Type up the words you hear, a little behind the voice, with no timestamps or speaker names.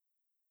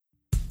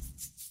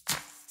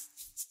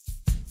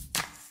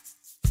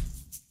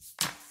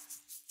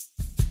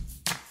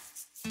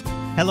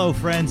Hello,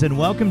 friends, and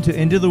welcome to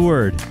Into the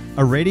Word,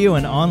 a radio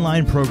and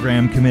online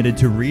program committed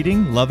to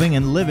reading, loving,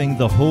 and living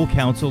the whole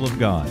counsel of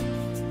God.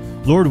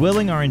 Lord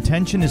willing, our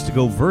intention is to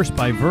go verse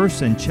by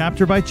verse and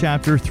chapter by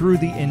chapter through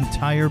the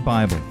entire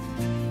Bible.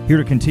 Here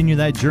to continue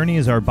that journey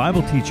is our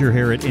Bible teacher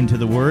here at Into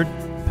the Word,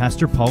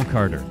 Pastor Paul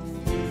Carter.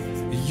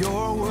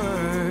 Your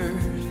word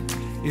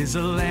is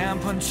a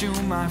lamp unto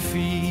my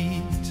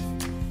feet.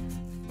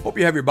 Hope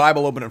you have your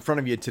Bible open in front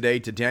of you today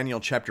to Daniel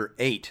chapter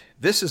 8.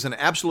 This is an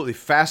absolutely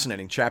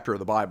fascinating chapter of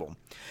the Bible.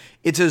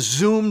 It's a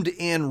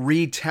zoomed-in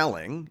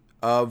retelling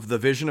of the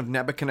vision of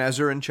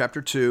Nebuchadnezzar in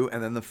chapter 2,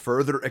 and then the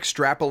further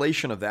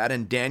extrapolation of that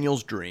in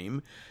Daniel's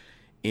dream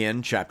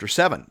in chapter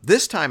 7.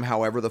 This time,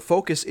 however, the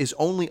focus is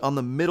only on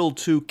the middle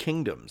two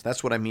kingdoms.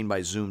 That's what I mean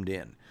by zoomed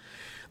in.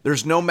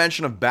 There's no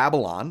mention of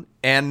Babylon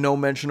and no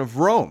mention of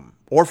Rome,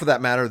 or for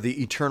that matter,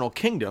 the eternal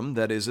kingdom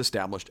that is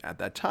established at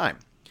that time.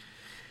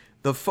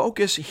 The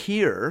focus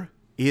here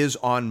is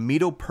on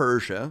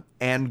Medo-Persia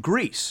and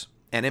Greece,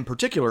 and in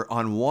particular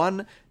on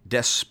one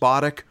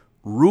despotic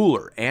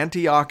ruler,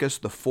 Antiochus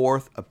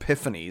IV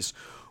Epiphanes,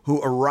 who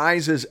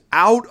arises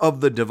out of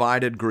the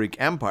divided Greek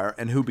Empire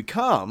and who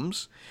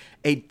becomes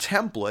a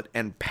template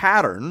and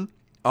pattern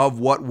of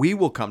what we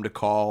will come to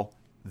call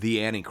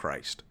the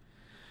Antichrist.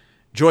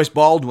 Joyce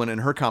Baldwin, in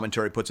her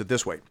commentary, puts it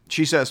this way.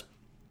 She says,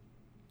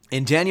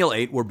 in Daniel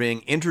 8, we're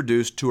being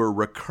introduced to a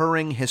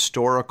recurring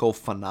historical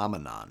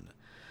phenomenon.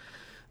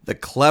 The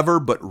clever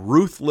but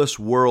ruthless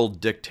world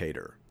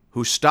dictator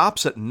who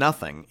stops at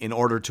nothing in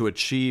order to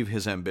achieve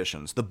his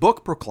ambitions. The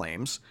book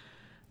proclaims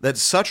that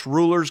such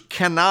rulers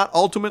cannot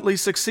ultimately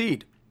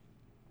succeed.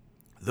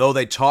 Though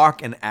they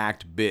talk and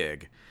act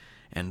big,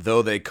 and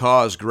though they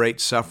cause great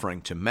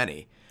suffering to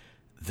many,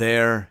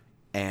 their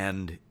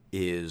end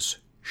is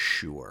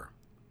sure.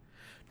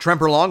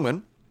 Tremper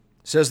Longman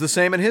says the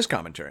same in his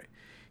commentary.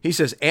 He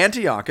says,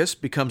 Antiochus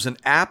becomes an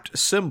apt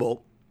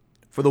symbol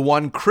for the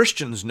one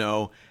Christians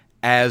know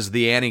as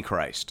the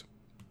Antichrist.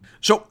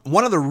 So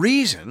one of the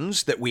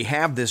reasons that we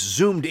have this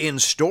zoomed-in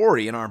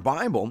story in our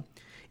Bible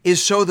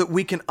is so that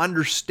we can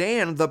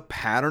understand the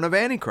pattern of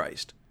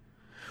Antichrist.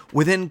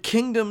 Within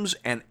kingdoms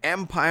and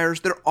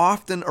empires, there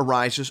often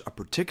arises a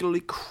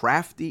particularly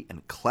crafty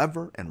and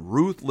clever and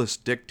ruthless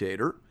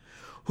dictator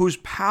whose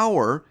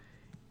power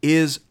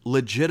is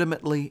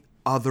legitimately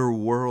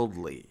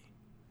otherworldly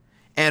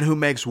and who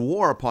makes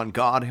war upon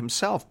God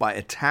himself by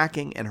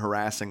attacking and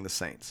harassing the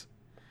saints.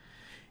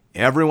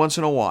 Every once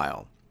in a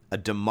while, a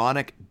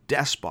demonic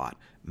despot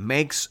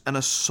makes an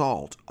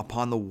assault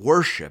upon the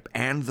worship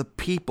and the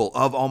people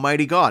of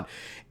Almighty God.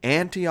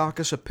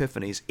 Antiochus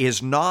Epiphanes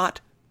is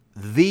not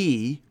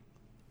the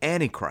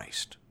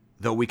Antichrist,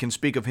 though we can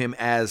speak of him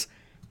as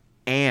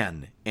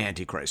an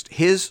Antichrist.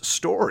 His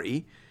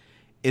story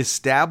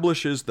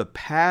establishes the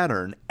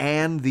pattern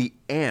and the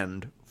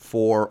end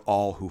for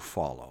all who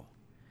follow.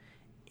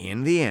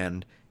 In the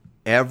end,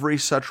 every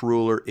such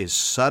ruler is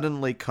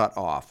suddenly cut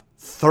off,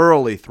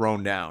 thoroughly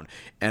thrown down,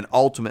 and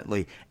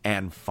ultimately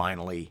and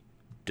finally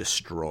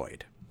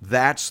destroyed.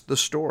 That's the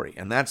story,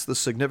 and that's the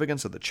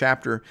significance of the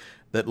chapter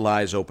that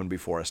lies open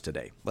before us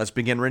today. Let's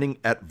begin reading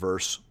at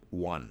verse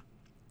 1.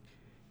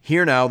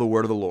 Hear now the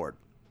word of the Lord.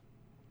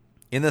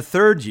 In the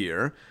 3rd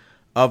year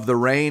of the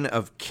reign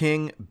of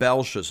King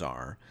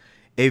Belshazzar,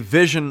 a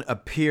vision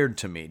appeared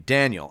to me,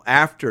 Daniel,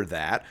 after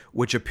that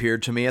which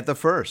appeared to me at the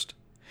first.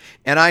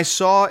 And I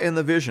saw in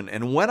the vision,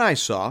 and when I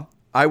saw,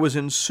 I was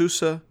in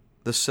Susa,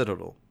 the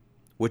citadel,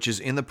 which is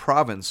in the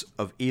province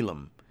of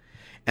Elam.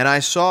 And I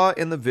saw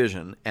in the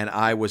vision, and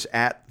I was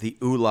at the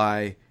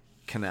Ulai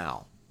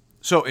Canal.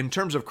 So in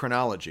terms of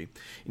chronology,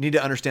 you need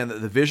to understand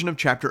that the vision of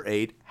chapter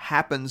 8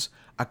 happens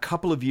a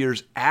couple of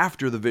years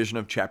after the vision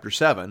of chapter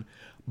 7,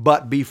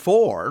 but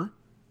before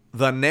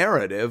the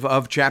narrative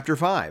of chapter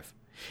 5.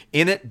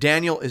 In it,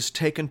 Daniel is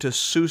taken to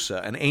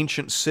Susa, an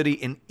ancient city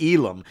in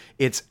Elam.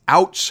 It's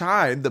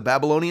outside the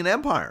Babylonian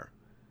Empire,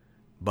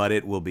 but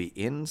it will be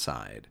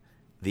inside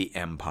the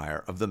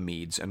empire of the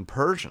Medes and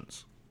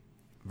Persians.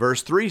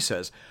 Verse 3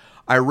 says,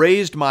 I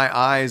raised my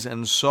eyes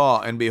and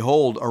saw, and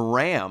behold, a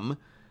ram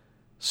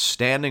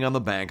standing on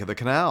the bank of the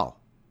canal.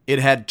 It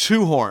had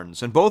 2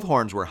 horns, and both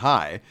horns were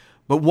high,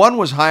 but one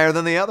was higher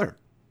than the other,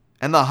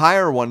 and the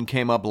higher one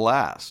came up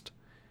last.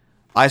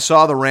 I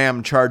saw the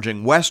ram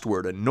charging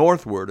westward and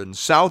northward and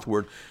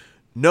southward.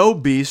 No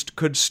beast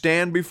could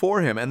stand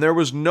before him, and there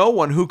was no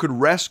one who could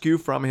rescue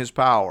from his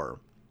power.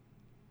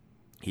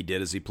 He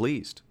did as he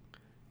pleased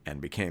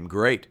and became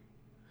great.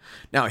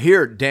 Now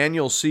here,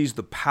 Daniel sees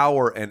the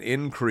power and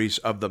increase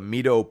of the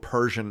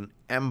Medo-Persian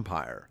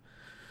Empire.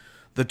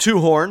 The 2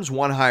 horns,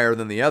 one higher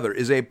than the other,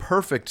 is a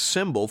perfect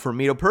symbol for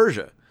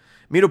Medo-Persia.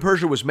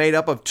 Medo-Persia was made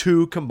up of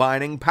 2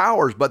 combining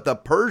powers, but the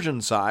Persian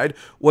side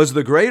was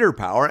the greater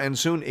power and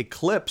soon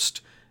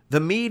eclipsed the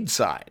Mede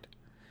side.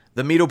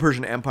 The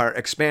Medo-Persian Empire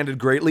expanded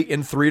greatly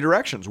in 3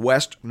 directions,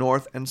 west,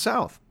 north, and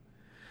south.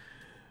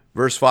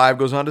 Verse 5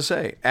 goes on to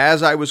say,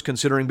 As I was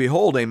considering,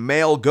 behold, a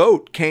male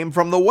goat came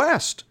from the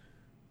west,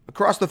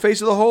 across the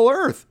face of the whole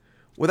earth,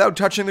 without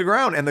touching the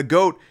ground, and the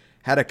goat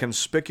had a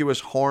conspicuous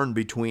horn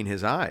between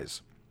his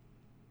eyes.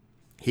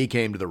 He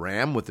came to the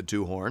ram with the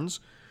 2 horns,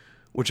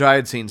 which I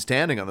had seen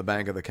standing on the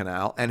bank of the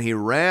canal, and he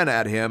ran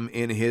at him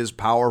in his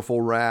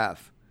powerful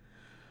wrath.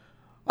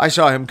 I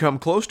saw him come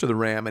close to the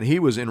ram, and he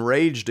was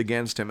enraged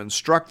against him, and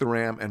struck the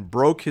ram, and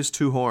broke his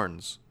 2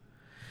 horns.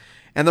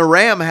 And the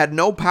ram had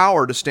no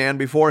power to stand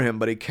before him,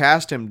 but he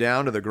cast him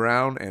down to the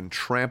ground and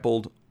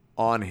trampled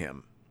on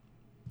him.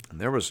 And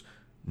there was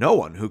no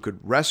one who could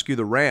rescue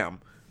the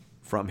ram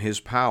from his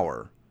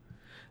power.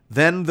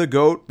 Then the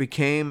goat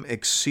became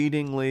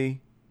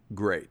exceedingly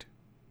great.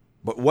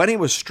 But when he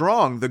was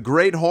strong, the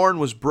great horn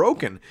was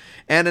broken,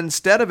 and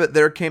instead of it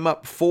there came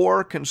up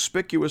 4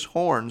 conspicuous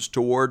horns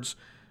towards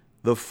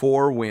the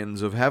 4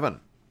 winds of heaven.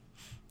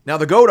 Now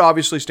the goat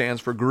obviously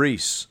stands for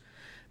Greece.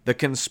 The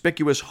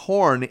conspicuous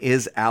horn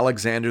is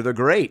Alexander the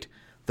Great.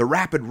 The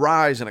rapid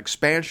rise and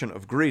expansion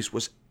of Greece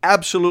was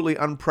absolutely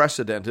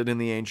unprecedented in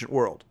the ancient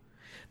world.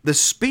 The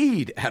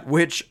speed at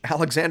which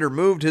Alexander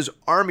moved his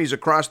armies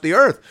across the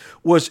earth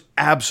was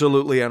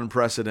absolutely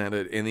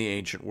unprecedented in the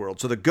ancient world.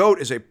 So the goat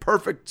is a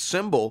perfect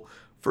symbol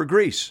for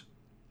Greece.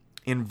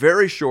 In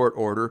very short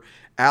order,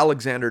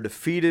 Alexander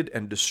defeated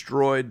and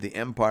destroyed the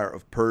empire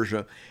of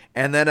Persia,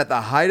 and then at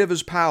the height of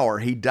his power,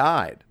 he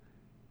died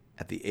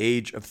at the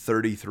age of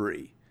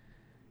 33.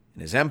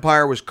 And his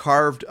empire was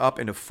carved up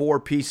into 4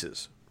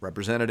 pieces,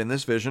 represented in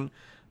this vision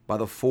by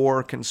the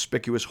 4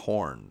 conspicuous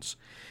horns.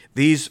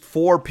 These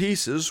 4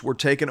 pieces were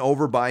taken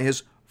over by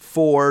his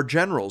 4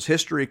 generals.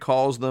 History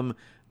calls them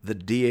the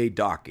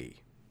Diadochi.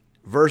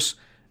 Verse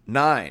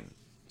 9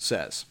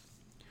 says,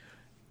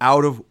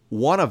 "Out of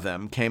one of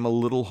them came a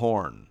little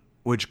horn,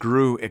 which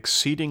grew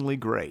exceedingly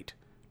great,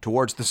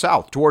 towards the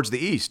south, towards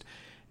the east,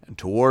 and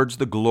towards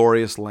the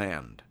glorious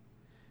land.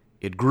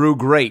 It grew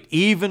great,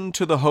 even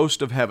to the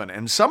host of heaven,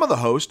 and some of the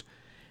host,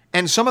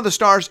 and some of the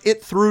stars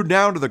it threw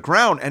down to the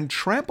ground and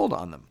trampled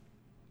on them."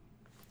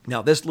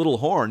 Now, this little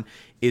horn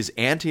is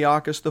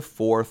Antiochus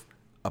IV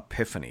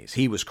Epiphanes.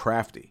 He was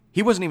crafty.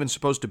 He wasn't even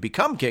supposed to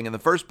become king in the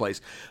first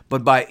place,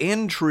 but by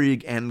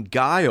intrigue and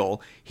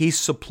guile, he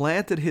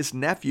supplanted his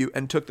nephew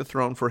and took the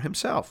throne for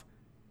himself.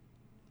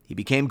 He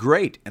became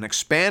great and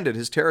expanded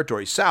his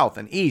territory south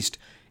and east,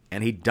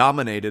 and he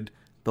dominated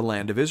the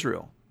land of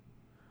Israel.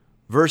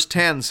 Verse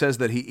 10 says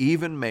that he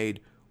even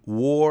made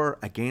war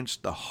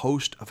against the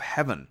host of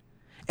heaven,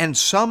 and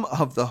some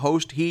of the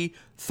host he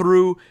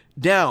threw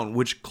down,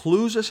 which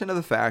clues us into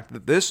the fact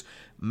that this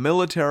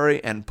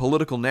military and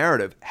political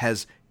narrative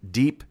has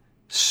deep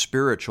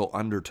spiritual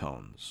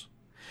undertones.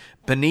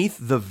 Beneath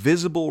the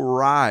visible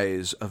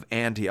rise of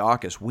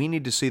Antiochus, we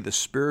need to see the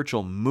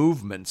spiritual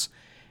movements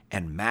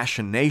and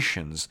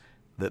machinations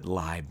that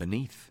lie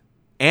beneath.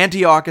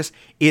 Antiochus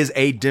is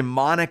a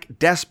demonic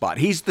despot.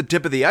 He's the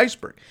tip of the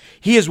iceberg.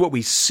 He is what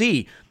we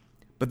see,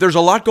 but there's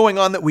a lot going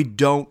on that we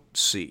don't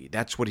see.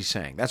 That's what he's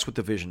saying. That's what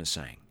the vision is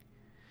saying.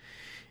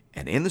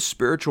 And in the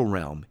spiritual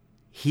realm,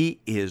 he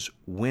is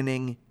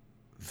winning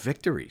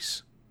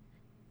victories,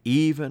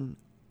 even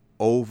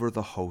over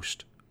the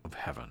host of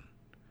heaven.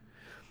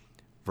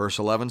 Verse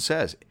 11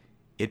 says,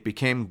 "It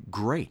became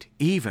great,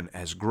 even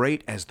as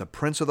great as the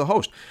prince of the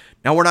host."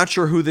 Now, we're not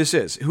sure who this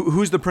is.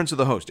 Who's the prince of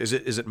the host? Is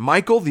it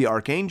Michael, the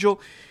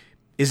archangel?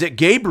 Is it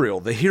Gabriel,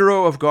 the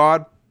hero of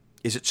God?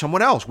 Is it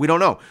someone else? We don't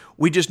know.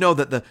 We just know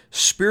that the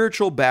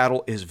spiritual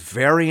battle is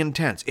very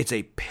intense. It's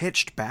a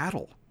pitched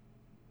battle.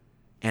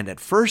 And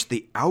at first,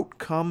 the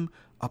outcome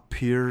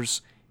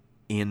appears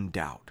in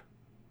doubt.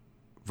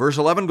 Verse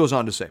 11 goes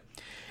on to say,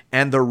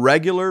 "And the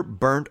regular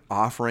burnt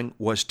offering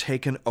was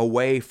taken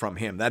away from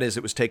him." That is,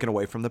 it was taken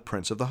away from the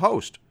prince of the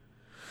host.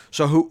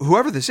 So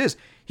whoever this is,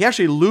 he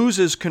actually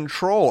loses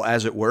control,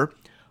 as it were,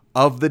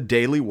 of the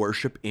daily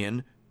worship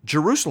in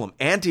Jerusalem.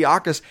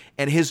 Antiochus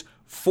and his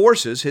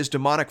forces, his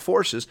demonic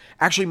forces,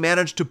 actually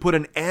managed to put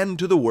an end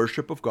to the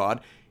worship of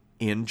God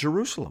in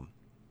Jerusalem.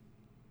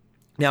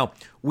 Now,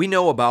 we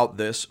know about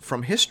this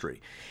from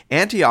history.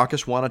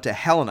 Antiochus wanted to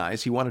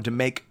Hellenize, he wanted to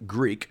make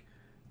Greek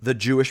the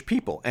Jewish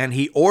people, and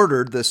he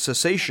ordered the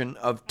cessation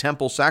of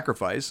temple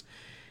sacrifice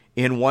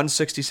in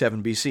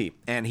 167 BC,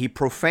 and he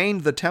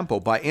profaned the temple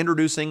by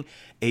introducing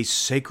a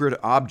sacred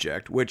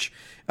object, which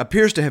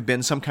appears to have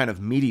been some kind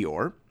of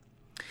meteor,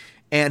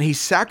 and he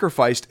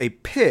sacrificed a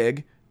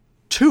pig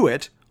to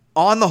it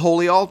on the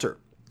holy altar.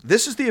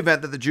 This is the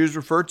event that the Jews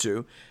refer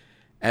to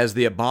as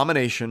the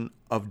abomination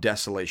of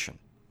desolation.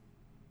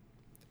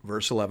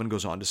 Verse 11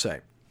 goes on to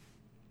say,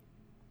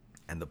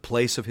 "And the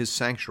place of his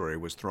sanctuary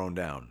was thrown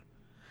down,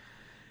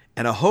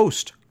 and a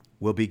host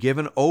will be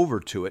given over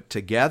to it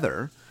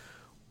together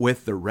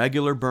with the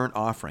regular burnt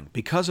offering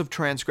because of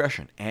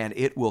transgression, and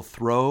it will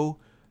throw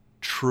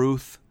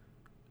truth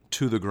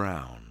to the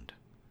ground,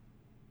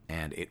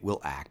 and it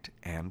will act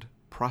and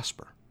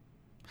prosper."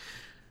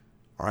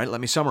 All right,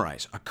 let me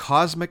summarize. A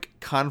cosmic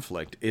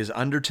conflict is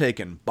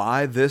undertaken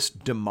by this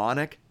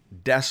demonic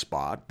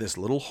despot, this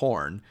little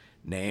horn,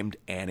 named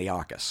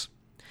Antiochus.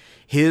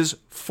 His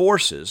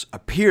forces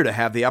appear to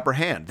have the upper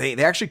hand. They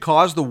actually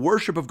cause the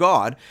worship of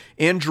God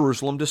in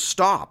Jerusalem to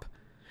stop.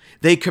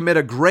 They commit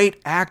a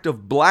great act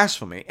of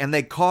blasphemy, and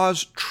they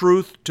cause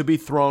truth to be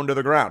thrown to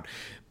the ground.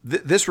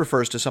 This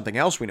refers to something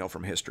else we know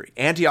from history.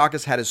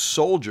 Antiochus had his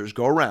soldiers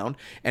go around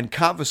and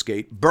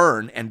confiscate,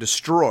 burn, and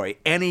destroy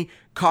any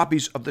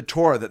copies of the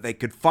Torah that they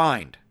could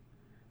find.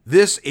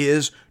 This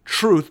is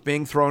truth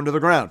being thrown to the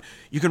ground.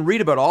 You can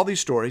read about all these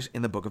stories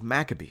in the book of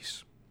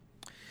Maccabees.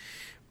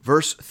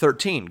 Verse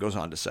 13 goes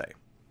on to say,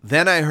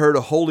 "Then I heard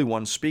a holy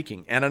one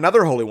speaking, and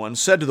another holy one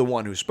said to the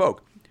one who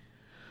spoke,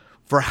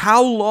 'For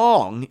how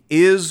long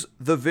is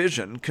the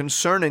vision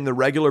concerning the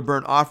regular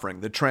burnt offering,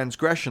 the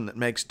transgression that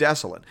makes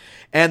desolate,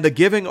 and the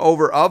giving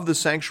over of the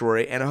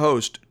sanctuary and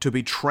host to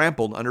be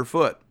trampled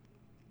underfoot?'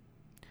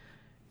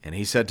 And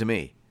he said to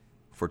me,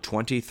 'For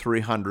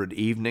 2,300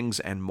 evenings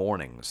and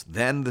mornings,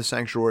 then the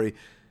sanctuary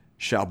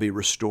shall be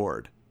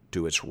restored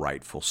to its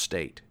rightful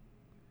state.'"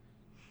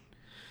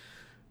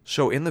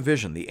 So in the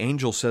vision, the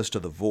angel says to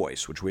the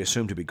voice, which we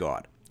assume to be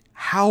God,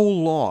 "How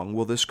long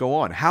will this go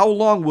on? How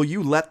long will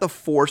you let the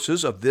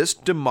forces of this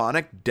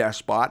demonic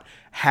despot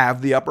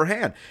have the upper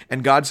hand?"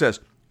 And God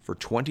says, "For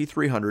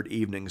 2,300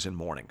 evenings and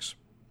mornings."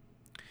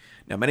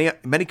 Now,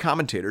 many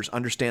commentators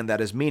understand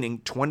that as meaning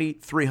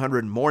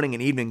 2,300 morning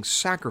and evening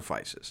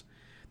sacrifices,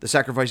 the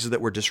sacrifices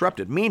that were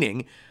disrupted,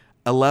 meaning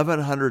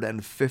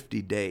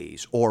 1,150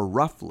 days, or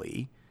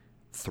roughly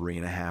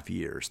 3.5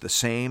 years, the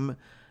same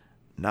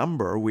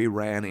number we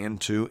ran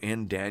into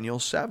in Daniel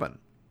 7.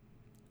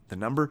 The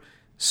number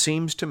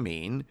seems to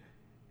mean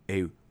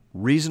a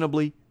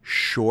reasonably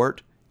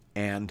short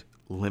and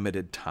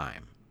limited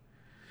time.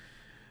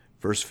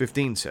 Verse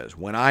 15 says,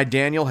 "When I,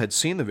 Daniel, had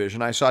seen the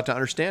vision, I sought to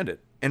understand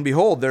it. And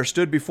behold, there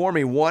stood before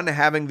me one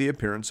having the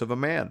appearance of a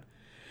man.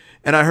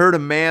 And I heard a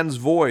man's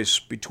voice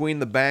between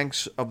the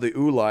banks of the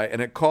Ulai,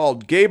 and it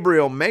called,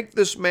 'Gabriel, make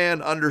this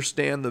man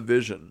understand the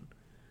vision.'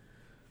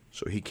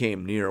 So he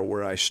came near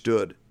where I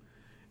stood.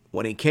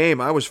 When he came,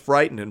 I was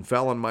frightened and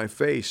fell on my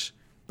face.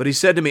 But he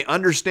said to me,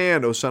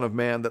 'Understand, O Son of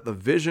Man, that the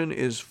vision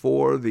is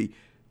for the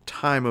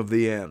time of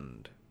the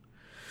end.'"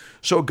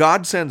 So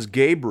God sends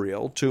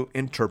Gabriel to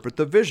interpret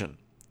the vision.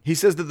 He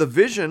says that the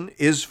vision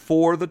is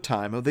for the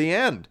time of the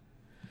end.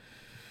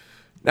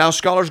 Now,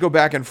 scholars go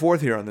back and forth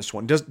here on this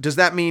one. Does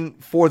that mean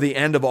for the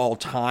end of all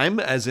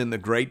time, as in the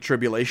Great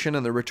Tribulation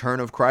and the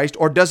return of Christ,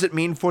 or does it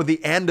mean for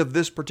the end of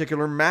this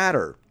particular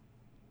matter?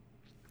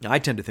 Now, I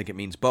tend to think it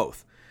means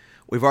both.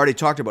 We've already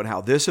talked about how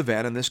this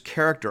event and this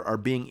character are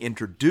being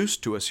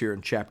introduced to us here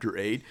in chapter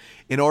 8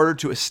 in order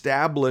to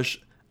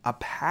establish a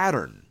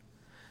pattern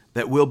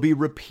that will be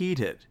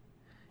repeated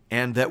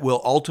and that will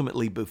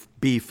ultimately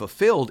be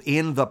fulfilled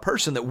in the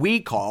person that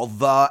we call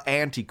the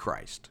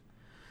Antichrist.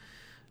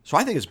 So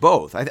I think it's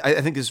both.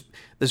 I think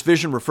this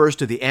vision refers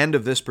to the end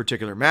of this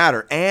particular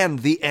matter and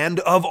the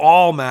end of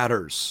all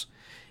matters.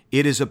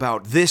 It is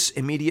about this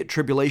immediate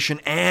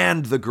tribulation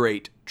and the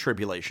great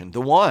tribulation.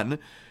 The one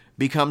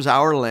becomes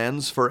our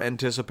lens for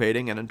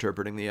anticipating and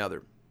interpreting the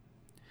other.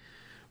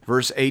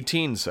 Verse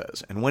 18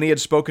 says, "And when he had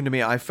spoken to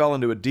me, I fell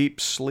into a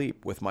deep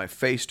sleep with my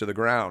face to the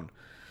ground.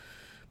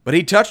 But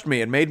he touched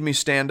me and made me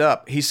stand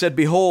up. He said,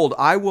 'Behold,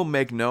 I will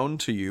make known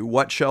to you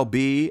what shall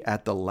be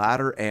at the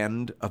latter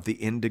end of the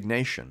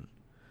indignation.'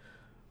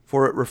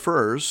 For it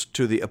refers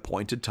to the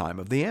appointed time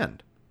of the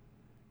end.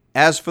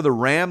 As for the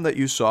ram that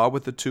you saw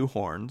with the 2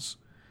 horns,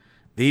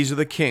 these are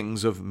the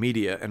kings of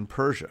Media and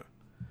Persia.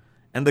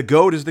 And the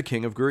goat is the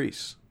king of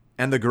Greece,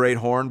 and the great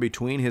horn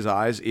between his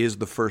eyes is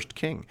the first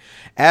king.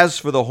 As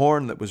for the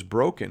horn that was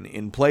broken,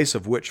 in place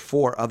of which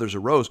 4 others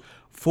arose,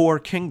 4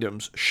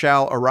 kingdoms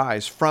shall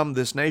arise from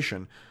this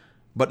nation,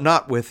 but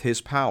not with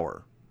his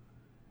power.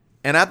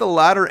 And at the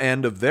latter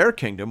end of their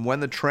kingdom, when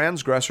the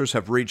transgressors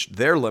have reached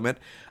their limit,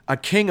 a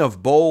king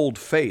of bold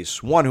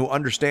face, one who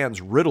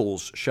understands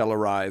riddles, shall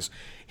arise.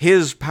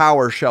 His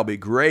power shall be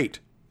great,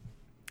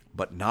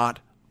 but not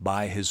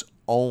by his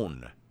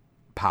own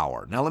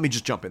power." Now let me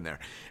just jump in there.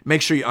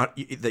 Make sure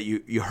that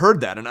you heard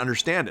that and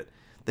understand it.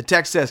 The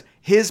text says,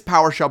 "His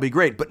power shall be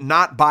great, but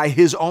not by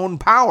his own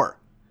power.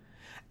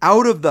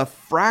 Out of the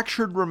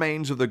fractured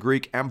remains of the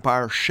Greek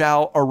Empire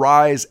shall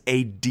arise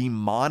a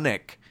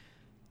demonic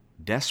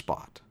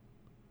despot."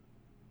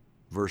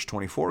 Verse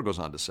 24 goes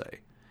on to say,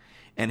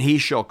 "And he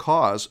shall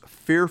cause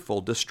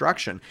fearful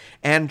destruction,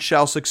 and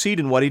shall succeed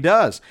in what he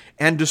does,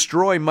 and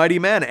destroy mighty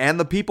men and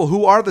the people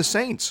who are the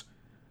saints.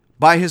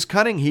 By his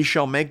cunning he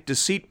shall make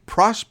deceit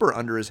prosper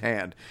under his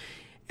hand,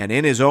 and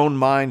in his own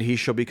mind he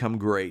shall become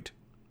great.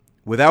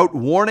 Without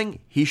warning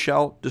he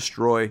shall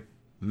destroy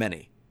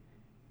many.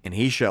 And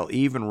he shall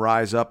even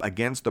rise up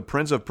against the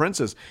Prince of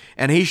Princes,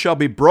 and he shall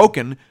be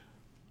broken,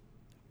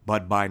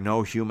 but by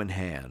no human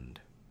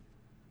hand."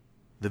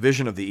 The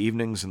vision of the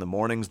evenings and the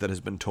mornings that has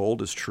been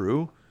told is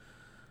true,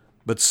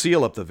 but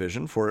seal up the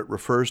vision, for it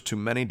refers to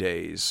many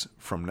days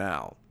from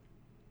now.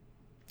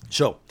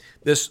 So,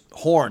 this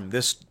horn,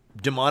 this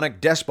demonic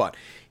despot,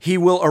 he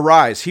will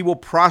arise, he will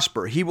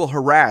prosper, he will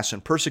harass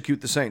and persecute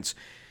the saints.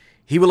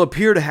 He will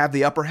appear to have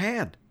the upper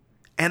hand,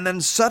 and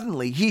then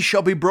suddenly he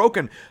shall be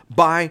broken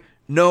by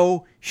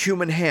no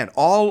human hand.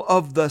 All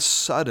of the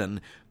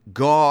sudden,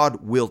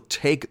 God will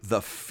take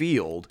the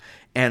field,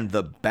 and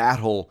the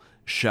battle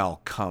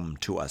shall come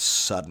to a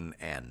sudden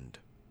end.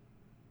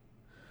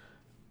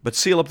 but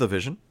seal up the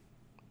vision,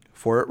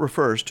 for it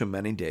refers to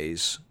many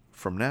days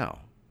from now.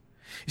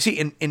 You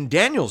see, in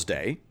Daniel's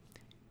day,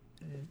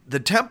 the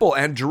temple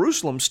and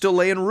Jerusalem still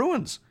lay in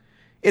ruins.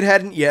 It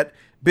hadn't yet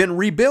been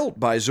rebuilt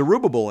by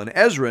Zerubbabel and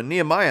Ezra and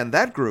Nehemiah and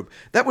that group.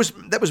 That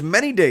was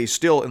many days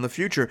still in the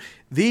future.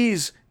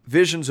 These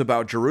visions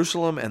about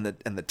Jerusalem and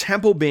the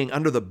temple being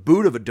under the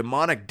boot of a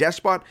demonic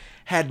despot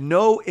had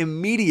no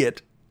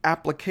immediate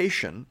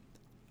application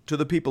to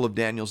the people of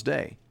Daniel's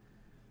day.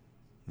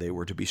 They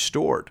were to be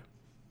stored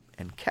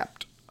and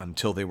kept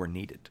until they were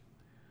needed.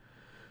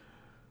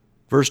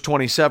 Verse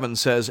 27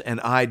 says, "And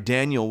I,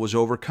 Daniel, was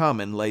overcome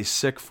and lay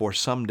sick for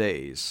some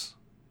days.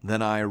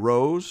 Then I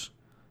arose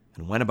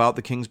and went about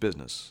the king's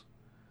business.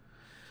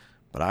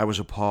 But I was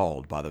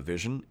appalled by the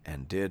vision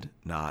and did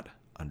not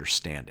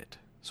understand it."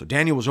 So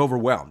Daniel was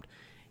overwhelmed.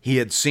 He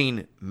had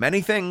seen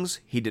many things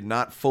he did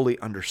not fully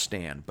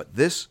understand, but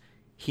this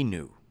he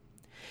knew.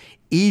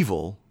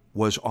 Evil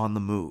was on the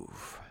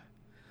move,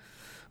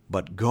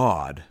 but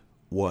God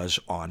was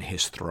on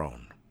his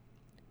throne.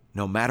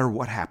 No matter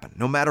what happened,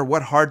 no matter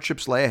what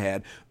hardships lay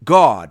ahead,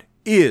 God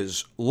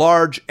is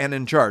large and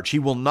in charge. He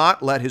will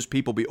not let his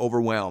people be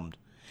overwhelmed.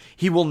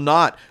 He will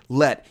not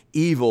let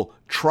evil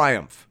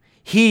triumph.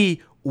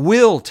 He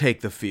will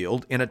take the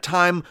field in a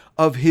time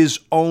of his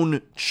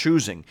own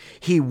choosing.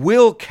 He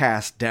will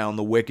cast down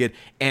the wicked,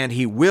 and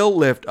he will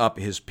lift up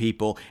his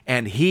people,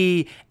 and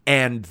he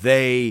and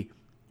they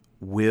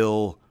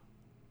will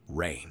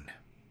reign.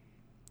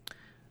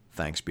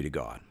 Thanks be to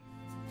God.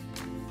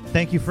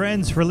 Thank you,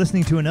 friends, for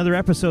listening to another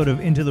episode of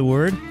Into the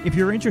Word. If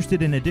you're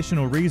interested in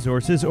additional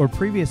resources or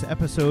previous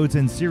episodes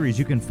and series,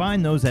 you can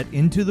find those at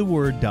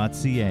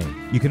intotheword.ca.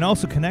 You can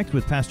also connect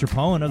with Pastor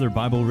Paul and other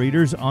Bible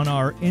readers on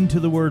our Into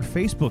the Word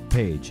Facebook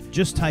page.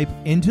 Just type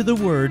Into the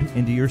Word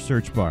into your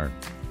search bar.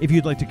 If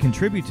you'd like to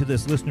contribute to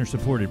this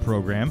listener-supported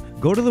program,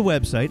 go to the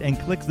website and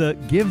click the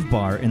Give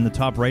bar in the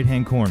top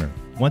right-hand corner.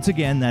 Once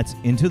again, that's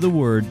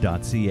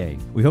intotheword.ca.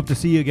 We hope to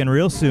see you again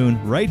real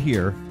soon, right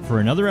here, for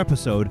another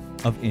episode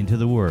of Into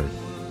the Word.